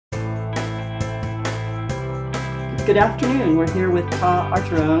Good afternoon. We're here with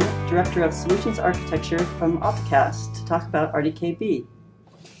Autruong, Director of Solutions Architecture from Alticast, to talk about RDK-B.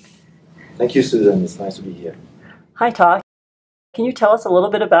 Thank you, Susan. It's nice to be here. Hi, Ta. Can you tell us a little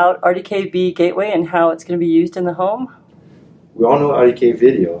bit about RDK-B Gateway and how it's going to be used in the home? We all know RDK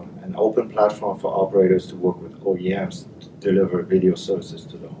Video, an open platform for operators to work with OEMs to deliver video services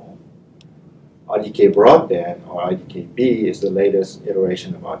to the home. RDK Broadband, or RDK-B, is the latest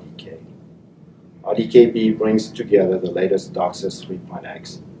iteration of RDK. RDK-B brings together the latest DOCSIS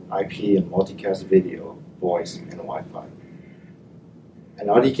 3.x, IP and multicast video, voice, and Wi-Fi. An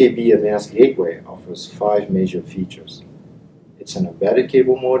RDK-B Advanced Gateway offers 5 major features. It's an embedded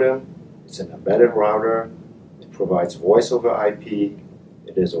cable modem, it's an embedded router, it provides voice over IP,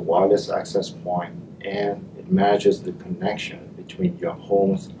 it is a wireless access point, and it manages the connection between your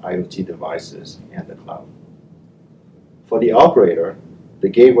home's IoT devices and the cloud. For the operator, the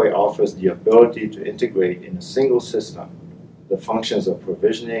gateway offers the ability to integrate in a single system the functions of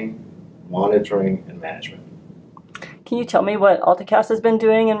provisioning, monitoring, and management. Can you tell me what Alticast has been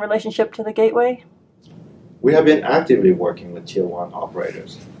doing in relationship to the gateway? We have been actively working with Tier 1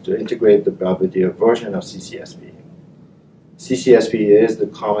 operators to integrate the Belvedere version of CCSP. CCSP is the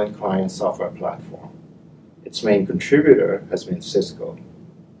common client software platform. Its main contributor has been Cisco.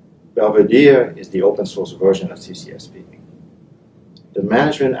 Belvedere is the open source version of CCSP. The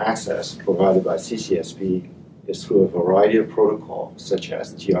management access provided by CCSP is through a variety of protocols such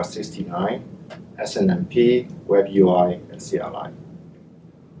as TR69, SNMP, WebUI, and CLI.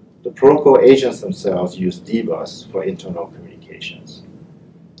 The protocol agents themselves use dbus for internal communications.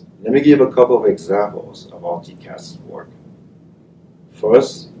 Let me give a couple of examples of Alticast's work.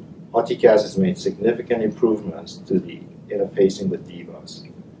 First, Alticast has made significant improvements to the interfacing with dbus.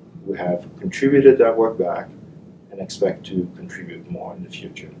 We have contributed that work back and expect to contribute more in the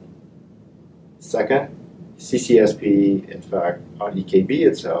future. Second, CCSP, in fact, RDK-B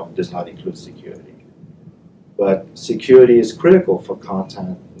itself does not include security. But security is critical for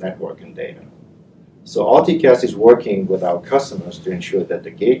content, network, and data. So Alticast is working with our customers to ensure that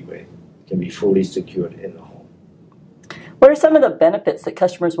the gateway can be fully secured in the home. What are some of the benefits that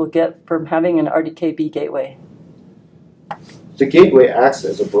customers will get from having an RDK-B gateway? The gateway acts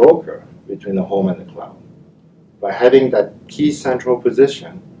as a broker between the home and the cloud. By having that key central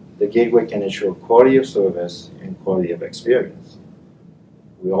position, the gateway can ensure quality of service and quality of experience.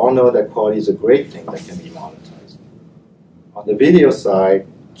 We all know that quality is a great thing that can be monetized. On the video side,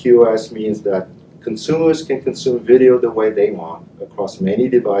 QoS means that consumers can consume video the way they want across many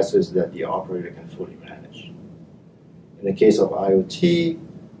devices that the operator can fully manage. In the case of IoT,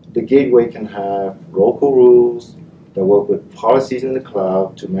 the gateway can have local rules that work with policies in the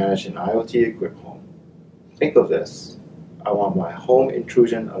cloud to manage an IoT-equipped home. Think of this. I want my home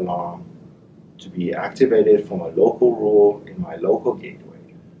intrusion alarm to be activated from a local rule in my local gateway,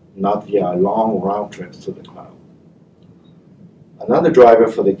 not via long round trips to the cloud. Another driver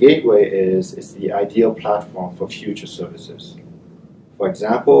for the gateway is it's the ideal platform for future services. For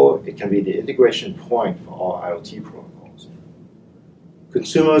example, it can be the integration point for all IoT protocols.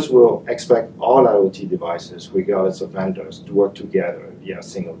 Consumers will expect all IoT devices, regardless of vendors, to work together via a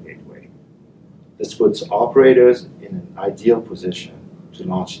single gateway. This puts operators in an ideal position to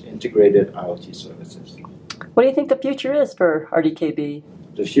launch integrated IoT services. What do you think the future is for RDK-B?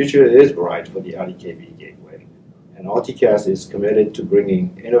 The future is bright for the RDK-B gateway, and Alticast is committed to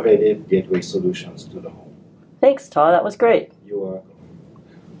bringing innovative gateway solutions to the home. Thanks, Ta. That was great. You are welcome.